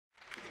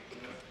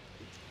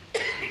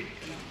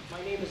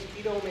My name is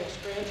Vito.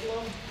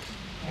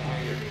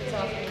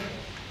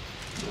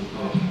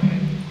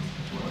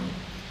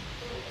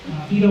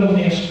 Vito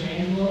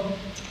Mastrangelo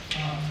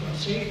from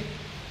Safe.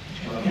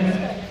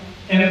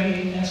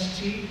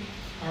 M-A-S-T-R-A-N-G-E-L-O.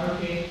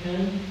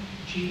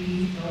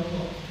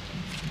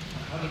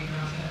 How do you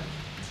pronounce that?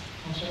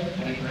 I'm sorry?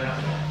 How do you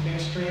pronounce that?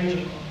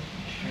 Mastrangelo.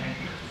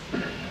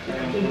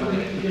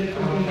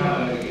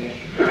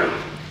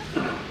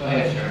 Go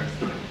ahead, sir.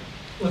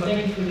 Well,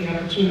 thank you for the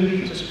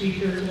opportunity to speak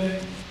here today.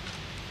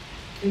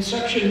 In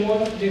Section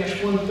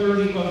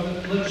 1-130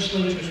 of the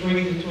legislature's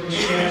regulatory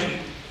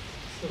statute,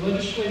 the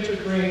legislature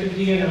granted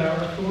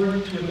DNR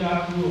authority to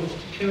adopt rules to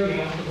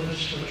carry out the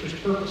legislature's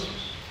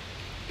purposes.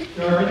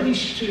 There are at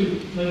least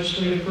two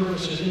legislative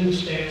purposes in the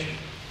statute.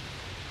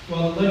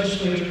 While the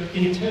legislature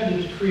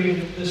intended to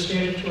create the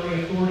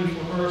statutory authority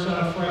for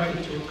horizontal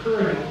fracking to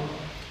occur in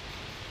Illinois,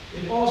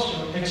 it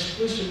also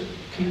explicitly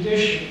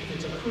conditioned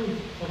its approval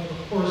of the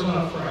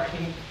horizontal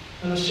fracking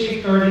on the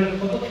safeguarding of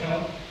public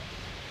health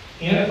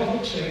and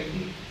public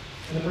safety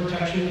and the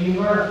protection of the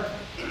environment.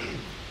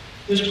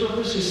 This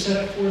purpose is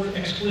set forth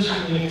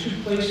explicitly in two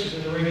places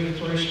in the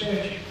regulatory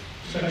statute,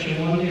 Section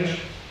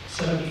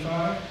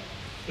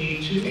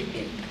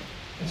 1-75A2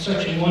 and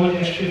Section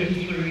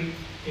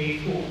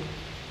 1-53A4.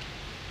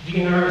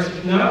 DNR has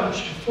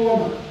acknowledged the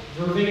former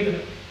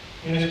verbatim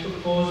in its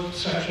proposed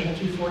Section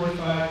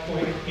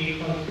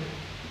 245.800.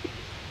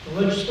 The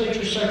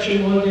legislature Section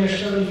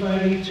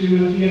 1-75A2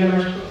 and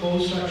DNR's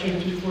proposed Section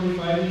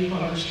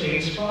 245.800 state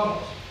as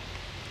follows.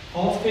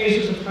 All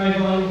phases of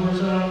high-volume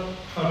horizontal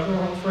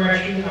hydraulic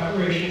fracturing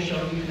operations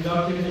shall be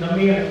conducted in a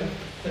manner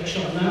that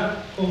shall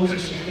not pose a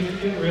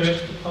significant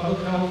risk to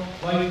public health,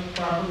 life,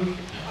 property,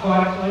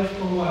 aquatic life,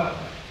 or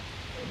wildlife.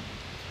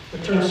 The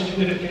term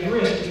significant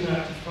risk is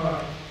not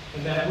defined,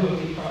 and that will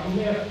be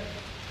problematic.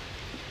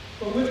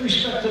 But with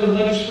respect to the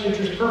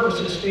legislature's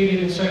purposes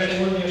stated in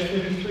Section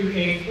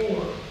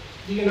 1-53A4,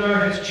 DNR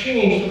has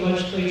changed the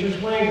legislature's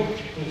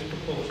language in its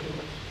proposed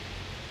rules.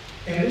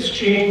 And this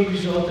change would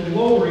result in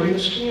lowering the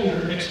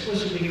standard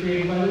explicitly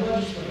created by the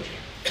legislature.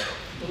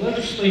 The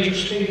legislature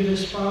stated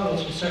as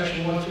follows in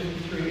Section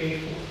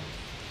 153A4.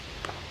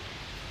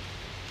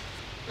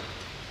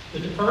 The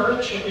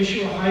department shall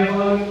issue a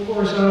high-volume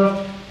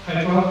horizontal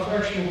hydraulic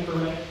fracturing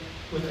permit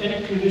with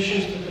any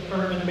conditions the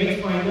department may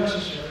find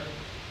necessary,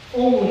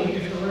 only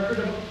if the record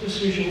of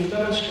decision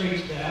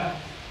demonstrates that,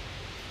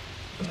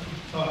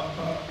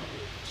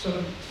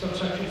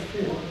 subsection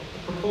 4, the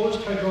proposed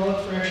hydraulic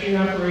fracturing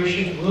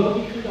operation will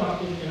be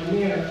conducted in a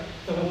manner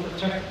that will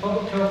protect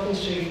public health and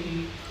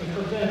safety and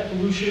prevent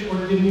pollution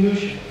or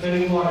diminution of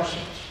any water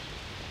source.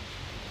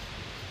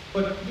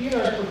 But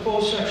DNR's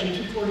proposed Section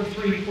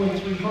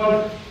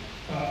 243.300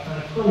 on a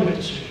permit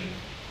decision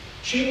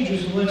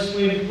changes the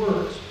legislative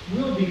words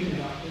will be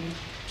conducted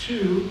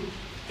to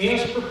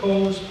as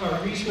proposed are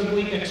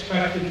reasonably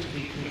expected to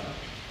be conducted.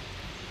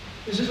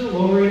 This is a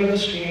lowering of the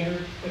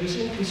standard that is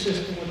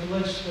inconsistent with the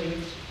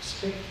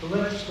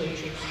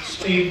legislature's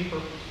stated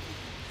purpose.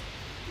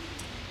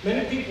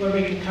 Many people are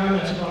making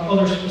comments about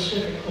other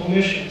specific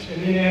omissions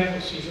and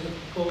inadequacies of the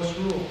proposed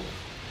rules.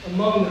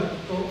 Among them,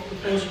 the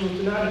proposed rules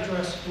do not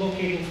address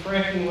locating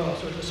fracking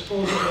wells or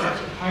disposal wells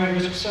in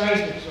high-risk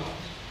seismic zones.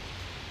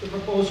 The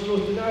proposed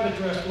rules do not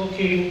address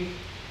locating,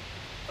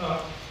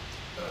 the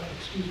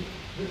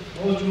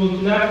proposed rules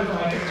do not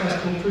provide for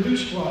testing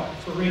produced water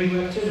for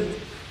radioactivity.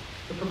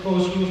 The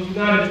proposed rules do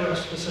not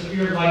address the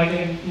severe light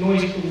and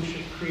noise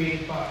pollution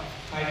created by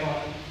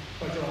high-volume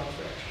hydraulic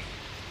fracturing.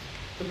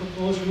 The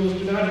proposed rules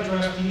do not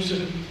address the use of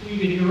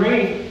depleted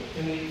uranium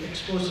in the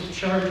explosive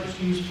charges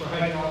used for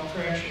hydraulic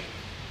fracturing.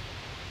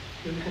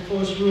 The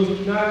proposed rules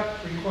do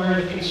not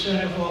require the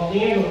consent of all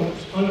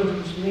landowners under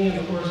whose land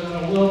the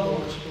horizontal well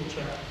bores will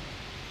travel.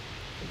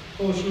 The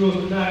proposed rules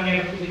do not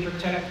adequately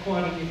protect the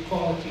quantity and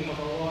quality of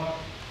our water.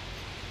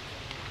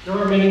 There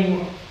are many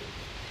more.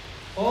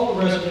 All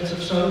the residents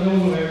of Southern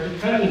Illinois are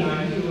depending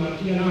on you, on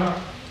DNR,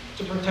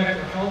 to protect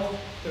their health,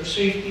 their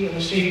safety, and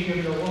the safety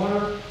of their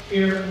water,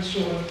 air, and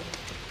soil.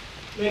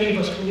 Many of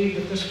us believe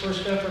that this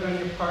first effort on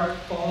your part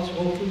falls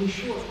woefully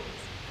short.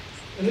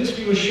 And this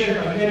view is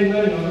shared by many,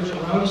 many others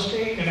around the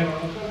state and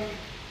around the country.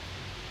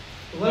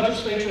 The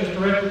legislature has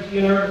directed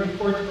DNR to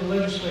report to the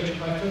legislature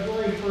by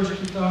February 1st,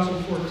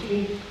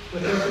 2014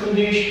 with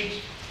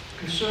recommendations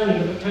concerning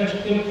the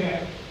potential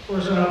impact of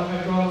horizontal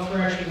hydraulic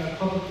fracturing on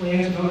public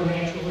lands and other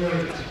natural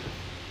areas.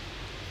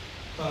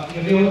 The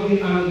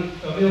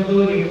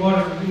availability of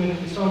water for human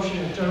consumption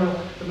and general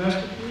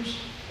domestic use,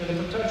 and the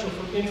potential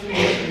for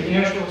influencing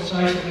natural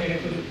seismic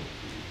activity.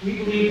 We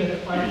believe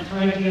that by the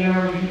time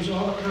DNR reviews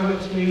all the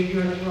comments made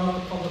here and throughout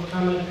the public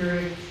comment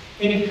period,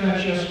 any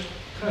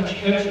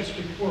conscientious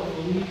report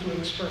will need to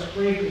express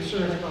grave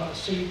concerns about the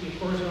safety of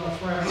horizontal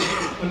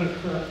fracking under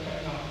current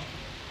technology.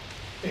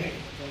 Thank you.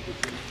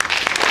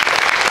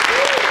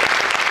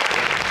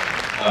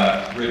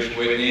 Rich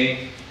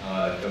Whitney,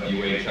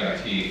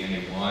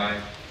 WHIT-NY.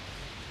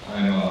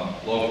 I'm a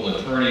local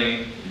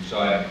attorney,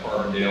 reside in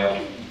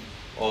Carbondale,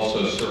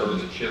 also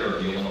serve as chair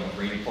of the Illinois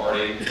Green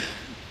Party,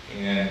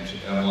 and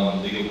I'm on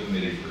the legal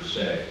committee for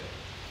SAFE.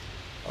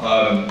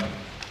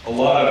 A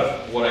lot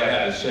of what I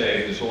had to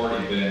say has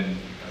already been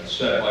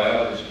said by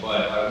others,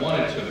 but I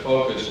wanted to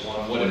focus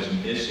on what is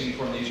missing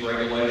from these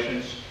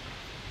regulations.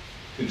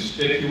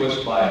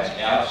 Conspicuous by its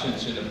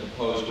absence in the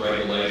proposed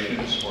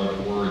regulations are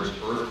the words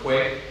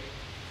earthquake,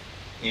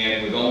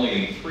 and with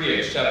only 3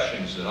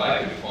 exceptions that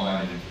I could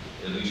find,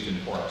 at least in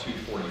Part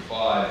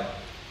 245,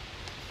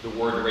 the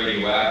word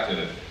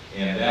radioactive,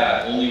 and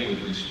that only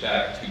with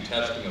respect to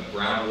testing of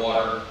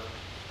groundwater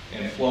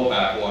and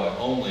flowback water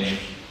only,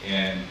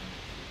 and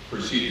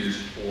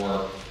procedures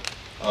for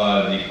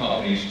the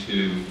companies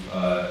to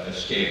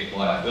escape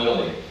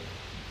liability.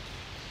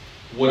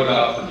 What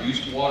about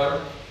produced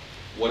water?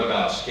 What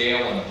about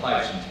scale in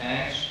pipes and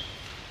tanks?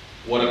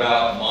 What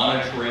about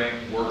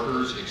monitoring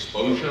workers'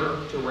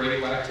 exposure to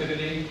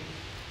radioactivity?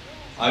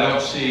 I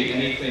don't see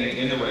anything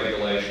in the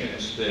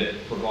regulations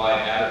that provide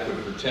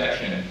adequate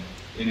protection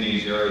in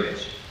these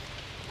areas.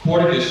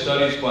 According to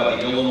studies by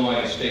the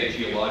Illinois State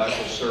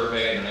Geological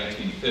Survey in the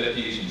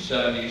 1950s and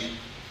 70s,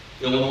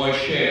 Illinois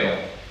shale,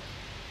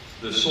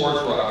 the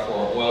source rock for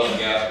our oil and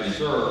gas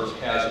reserves,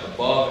 has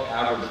above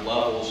average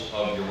levels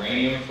of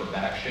uranium for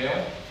back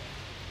shale.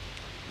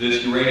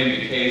 This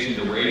uranium decays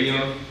into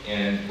radium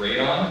and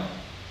radon.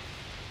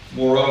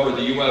 Moreover,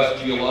 the U.S.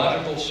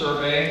 Geological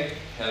Survey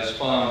has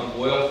found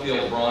oil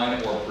field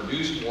brine or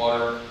produced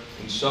water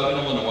in southern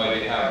Illinois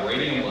to have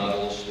radium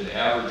levels that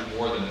average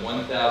more than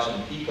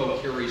 1,000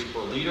 picocuries per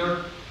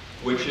liter,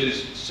 which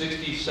is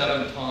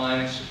 67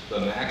 times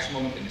the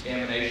maximum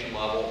contamination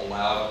level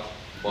allowed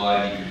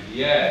by the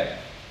EPA.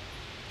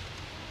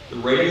 The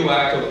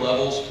radioactive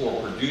levels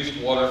for produced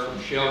water from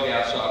shale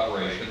gas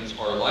operations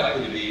are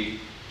likely to be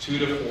 2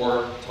 to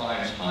 4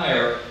 times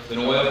higher than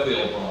oil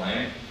field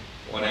brine,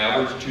 on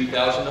average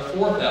 2,000 to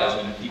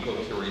 4,000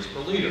 picocuries per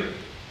liter.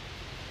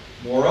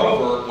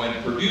 Moreover, when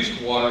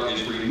produced water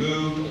is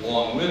removed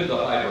along with the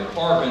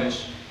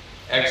hydrocarbons,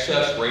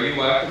 excess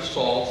radioactive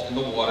salts in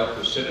the water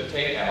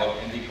precipitate out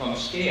and become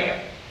scale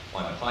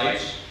on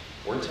pipes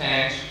or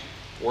tanks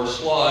or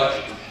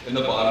sludge in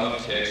the bottom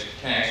of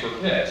tanks or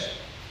pits.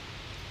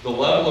 The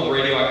level of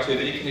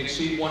radioactivity can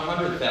exceed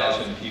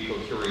 100,000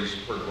 picocuries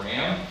per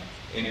gram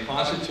and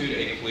constitute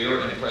a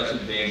clear and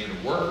present danger to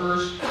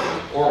workers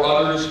or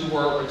others who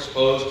are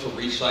exposed to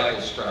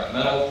recycled scrap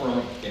metal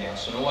from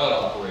gas and oil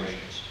operations.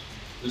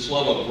 This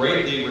level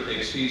greatly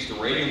exceeds the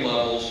radium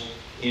levels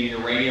in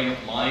uranium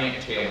mine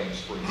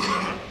tailings, for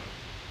example.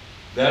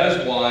 That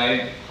is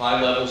why high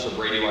levels of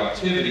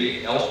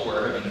radioactivity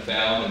elsewhere have been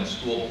found in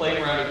school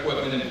playground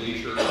equipment and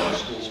bleachers and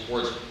school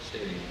sports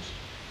stadiums.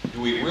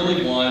 Do we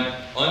really want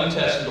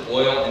untested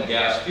oil and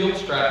gas field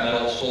scrap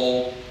metal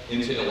sold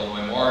into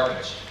Illinois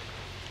markets?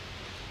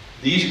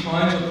 These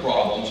kinds of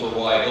problems are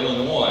why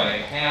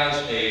Illinois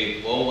has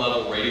a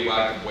low-level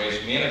radioactive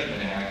waste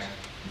management act.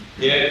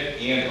 It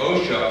and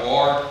OSHA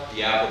are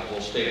the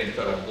applicable state and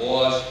federal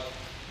laws.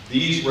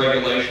 These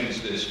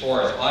regulations, as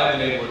far as I've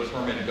been able to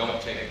determine,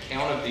 don't take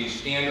account of these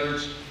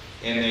standards,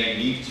 and they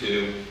need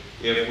to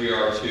if we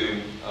are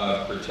to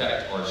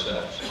protect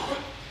ourselves.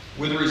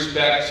 With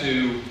respect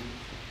to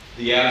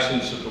the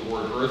absence of the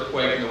word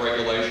earthquake in the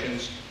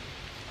regulations,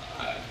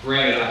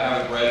 granted, I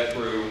haven't read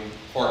through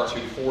Part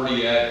 240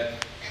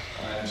 yet.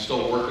 I'm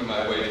still working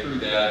my way through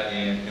that,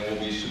 and will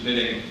be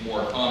submitting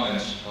more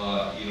comments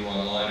either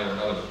online or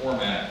another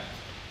format.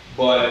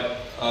 But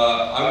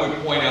I would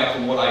point out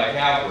from what I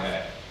have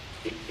read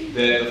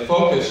that the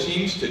focus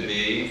seems to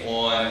be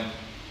on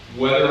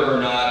whether or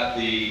not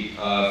the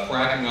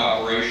fracking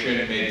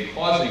operation may be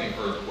causing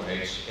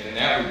earthquakes. And in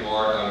that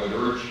regard, I would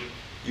urge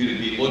you to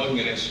be looking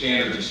at the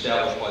standards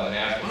established by the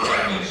National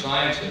Academy of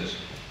Sciences.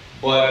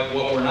 But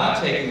what we're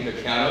not taking into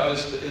account of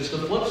is the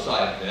flip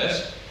side of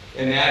this,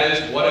 and that is,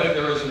 what if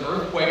there is an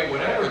earthquake,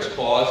 whatever it's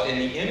caused, and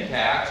the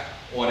impact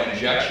on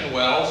injection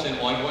wells and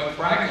ongoing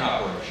fracking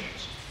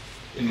operations?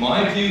 In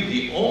my view,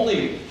 the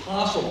only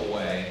possible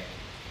way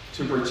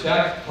to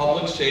protect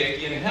public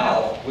safety and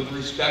health with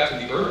respect to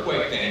the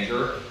earthquake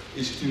danger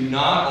is to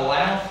not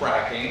allow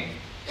fracking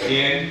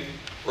in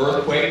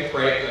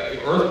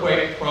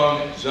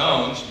earthquake-prone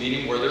zones,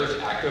 meaning where there's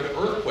active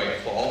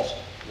earthquake faults,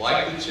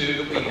 like the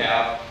 2 that we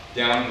have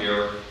down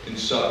here in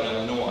southern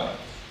Illinois.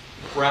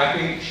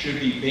 Fracking should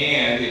be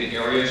banned in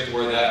areas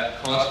where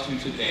that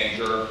constitutes a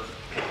danger,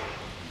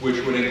 which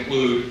would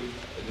include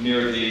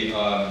near the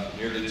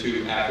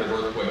 2 active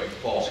earthquake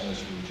faults in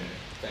this region.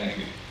 Thank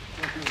you.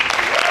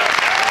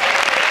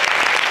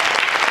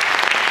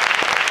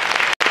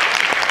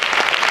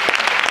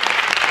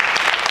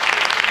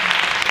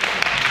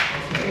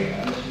 Okay,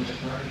 this is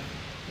Carolyn.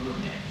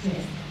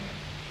 Yes.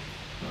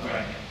 All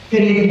right.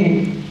 Good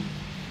evening.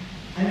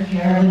 I'm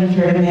Carolyn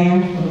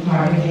Ferdinand from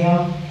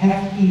Carbondale,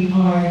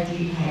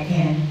 F-E-R-D-I-N-A-N-D.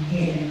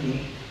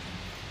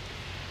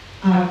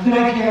 Could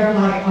I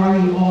clarify, are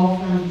you all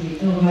from the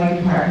Illinois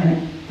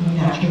Department of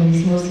Natural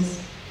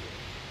Resources?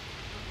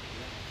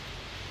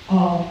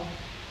 All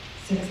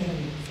 6 of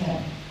you,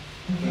 7.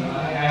 Okay.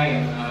 I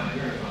am not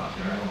here,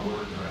 Doctor. I don't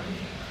work for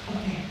IDNR.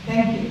 Okay,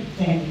 thank you,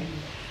 thank you.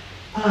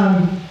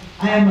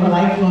 I am a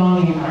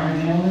lifelong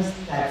environmentalist,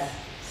 that's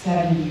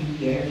 70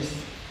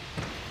 years.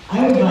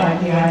 I would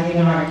like the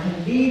IDNR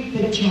to lead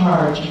the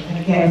charge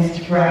against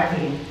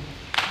fracking.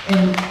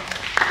 And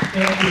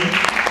Thank you.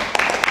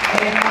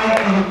 I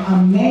am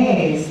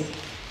amazed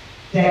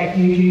that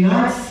you do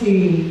not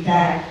see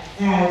that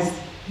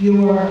as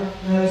your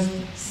most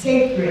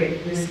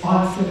sacred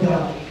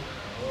responsibility.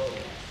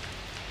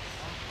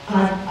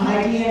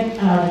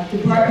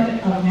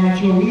 Department of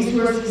Natural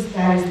Resources,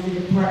 that is the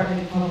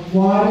Department of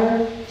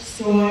Water,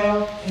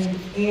 Soil, and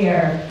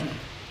Air.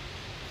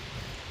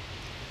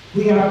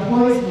 We are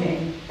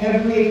poisoning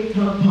every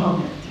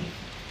component.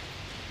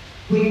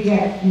 We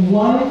get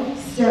one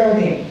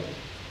serving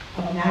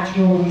of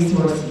natural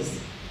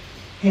resources.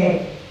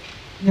 Hey,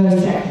 no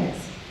seconds.